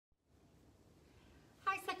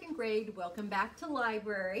second grade. Welcome back to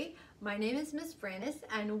library. My name is Miss Frannis,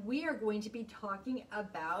 and we are going to be talking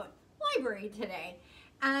about library today.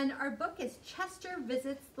 And our book is Chester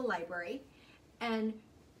Visits the Library. And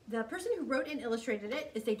the person who wrote and illustrated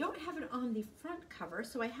it is they don't have it on the front cover,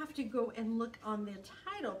 so I have to go and look on the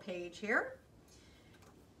title page here.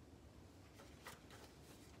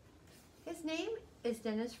 His name is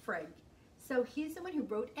Dennis Frigg. So he's the one who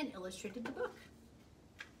wrote and illustrated the book.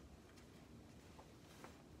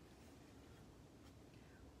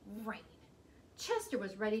 Rain. Chester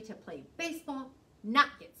was ready to play baseball, not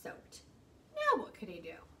get soaked. Now what could he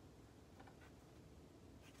do?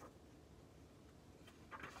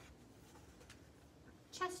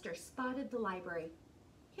 Chester spotted the library.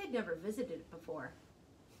 He had never visited it before.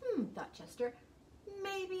 Thought Chester,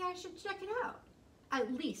 maybe I should check it out.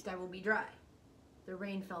 At least I will be dry. The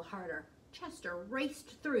rain fell harder. Chester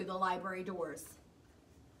raced through the library doors.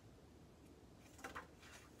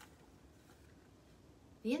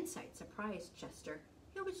 The inside surprised Chester.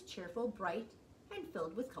 It was cheerful, bright, and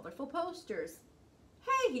filled with colorful posters.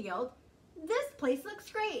 "Hey," he yelled, "this place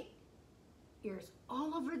looks great." Ears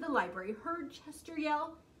all over the library heard Chester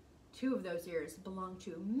yell. Two of those ears belonged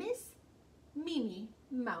to Miss Mimi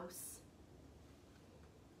Mouse.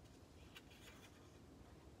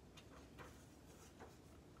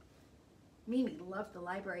 Mimi loved the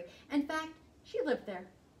library. In fact, she lived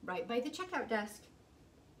there, right by the checkout desk.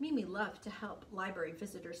 Mimi loved to help library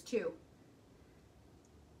visitors too.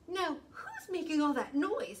 "Now, who's making all that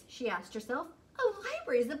noise?" she asked herself. "A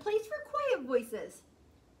library is a place for quiet voices."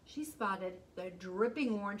 She spotted the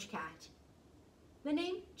dripping orange cat. The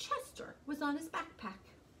name Chester was on his backpack.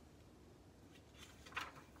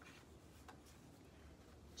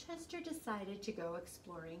 Chester decided to go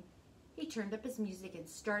exploring. He turned up his music and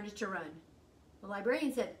started to run. The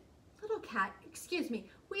librarian said, "Little cat, excuse me,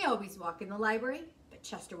 we always walk in the library." But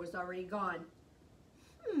Chester was already gone.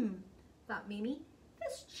 Thought Mimi,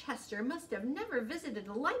 this Chester must have never visited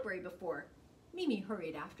a library before. Mimi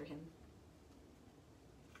hurried after him.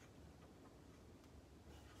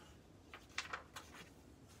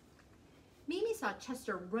 Mimi saw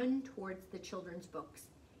Chester run towards the children's books.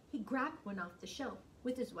 He grabbed one off the shelf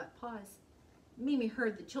with his wet paws. Mimi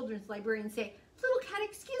heard the children's librarian say, "Little cat,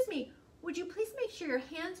 excuse me, would you please make sure your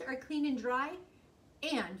hands are clean and dry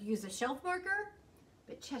and use a shelf marker?"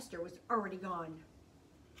 But Chester was already gone.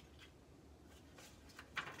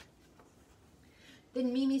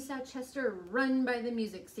 Then Mimi saw Chester run by the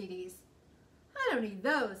music CDs. "I don't need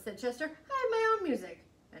those," said Chester. "I have my own music."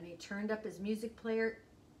 And he turned up his music player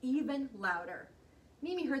even louder.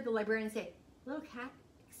 Mimi heard the librarian say, "Little cat,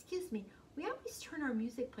 excuse me, we always turn our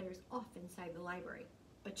music players off inside the library."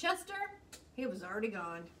 But Chester, he was already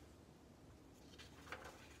gone.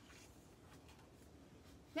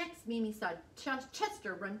 Next, Mimi saw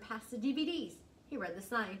Chester run past the DVDs. He read the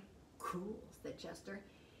sign. "Cool," said Chester.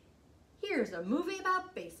 "Here's a movie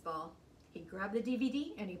about baseball." He grabbed the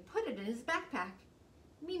DVD and he put it in his backpack.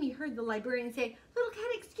 Mimi heard the librarian say, "Little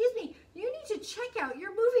cat, excuse me, you need to check out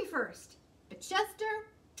your movie first." But Chester,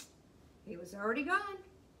 he was already gone.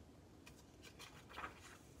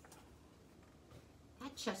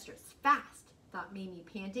 "That Chester's fast," thought Mimi,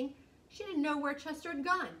 panting. She didn't know where Chester had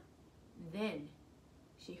gone. Then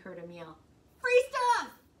she heard him yell, "Free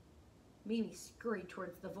stuff!" Mimi scurried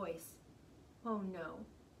towards the voice. Oh no,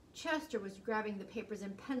 Chester was grabbing the papers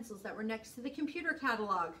and pencils that were next to the computer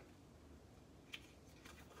catalog.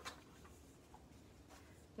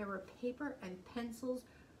 There were paper and pencils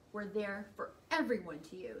were there for everyone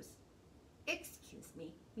to use. "Excuse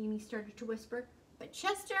me," Mimi started to whisper, but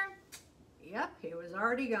Chester, yep, he was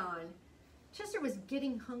already gone. Chester was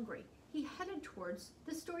getting hungry. He headed towards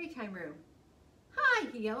the storytime room. "Hi,"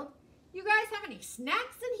 he yelled. "You guys have any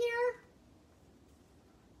snacks in here?"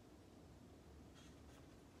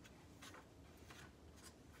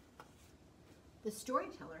 The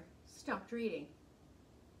storyteller stopped reading.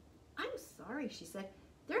 "I'm sorry," she said.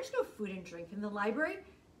 "There's no food and drink in the library.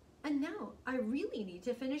 And now I really need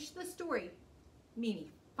to finish the story."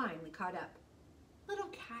 Mimi finally caught up. "Little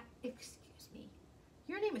cat, excuse me.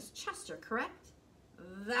 Your name is Chester, correct?"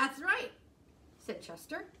 "That's right," said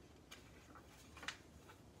Chester.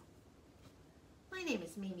 "My name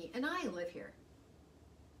is Mimi and I live here.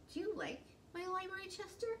 Do you like my library,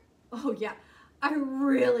 Chester?" "Oh yeah, I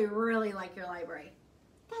really like your library."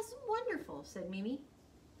 "That's wonderful," said Mimi.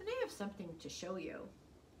 "And I have something to show you."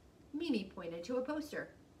 Mimi pointed to a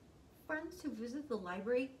poster. "Friends who visit the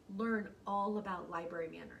library learn all about library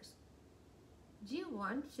manners." "Do you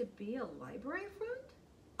want to be a library friend?"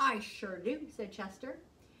 "I sure do," said Chester.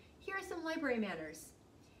 "Here are some library manners.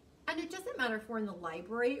 And it doesn't matter if we're in the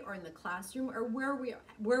library or in the classroom or where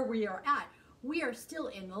we are at. We are still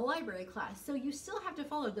in the library class, so you still have to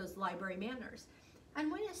follow those library manners.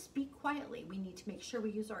 And when you speak quietly, we need to make sure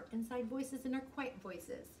we use our inside voices and our quiet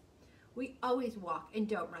voices. We always walk and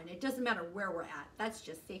don't run. It doesn't matter where we're at. That's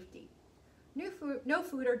just safety. No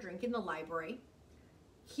food or drink in the library.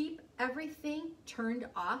 Keep everything turned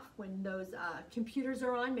off when those computers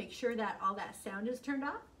are on. Make sure that all that sound is turned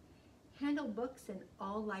off. Handle books and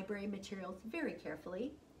all library materials very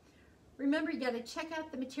carefully. Remember, you got to check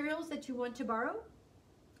out the materials that you want to borrow,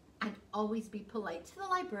 and always be polite to the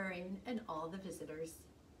librarian and all the visitors.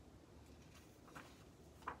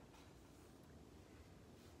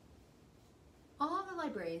 All the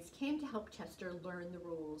librarians came to help Chester learn the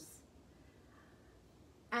rules.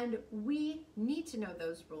 And we need to know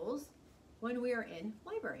those rules when we are in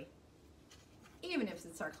library, even if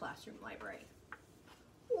it's our classroom library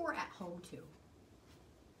or at home too.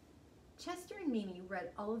 Chester and Mimi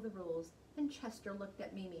read all of the rules, and Chester looked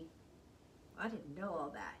at Mimi. I didn't know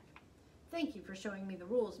all that. Thank you for showing me the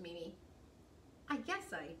rules, Mimi. I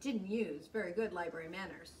guess I didn't use very good library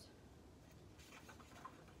manners.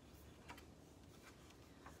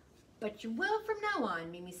 But you will from now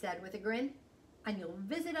on, Mimi said with a grin. And you'll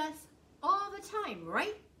visit us all the time,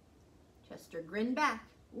 right? Chester grinned back.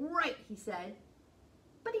 Right, he said.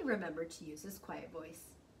 But he remembered to use his quiet voice.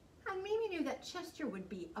 And Mimi knew that Chester would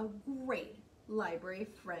be a great library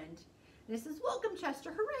friend. And he says, welcome,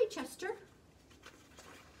 Chester. Hooray, Chester.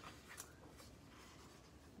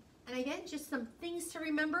 And again, just some things to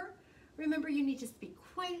remember. Remember, you need to speak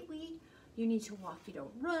quietly. You need to walk, you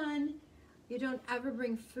don't run. You don't ever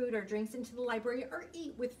bring food or drinks into the library or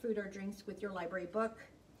eat with food or drinks with your library book.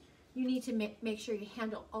 You need to make sure you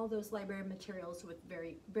handle all those library materials with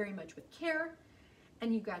very much with care.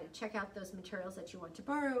 And you've got to check out those materials that you want to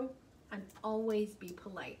borrow and always be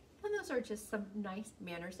polite. And those are just some nice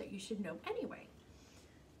manners that you should know anyway.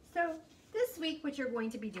 So this week, what you're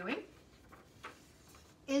going to be doing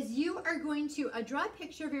is you are going to draw a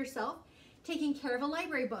picture of yourself taking care of a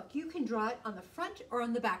library book. You can draw it on the front or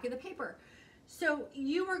on the back of the paper. So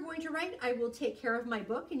you are going to write, I will take care of my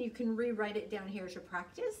book, and you can rewrite it down here as your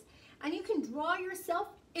practice. And you can draw yourself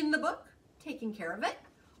in the book, taking care of it,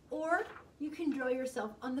 or you can draw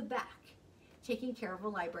yourself on the back, taking care of a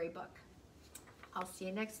library book. I'll see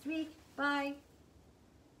you next week. Bye.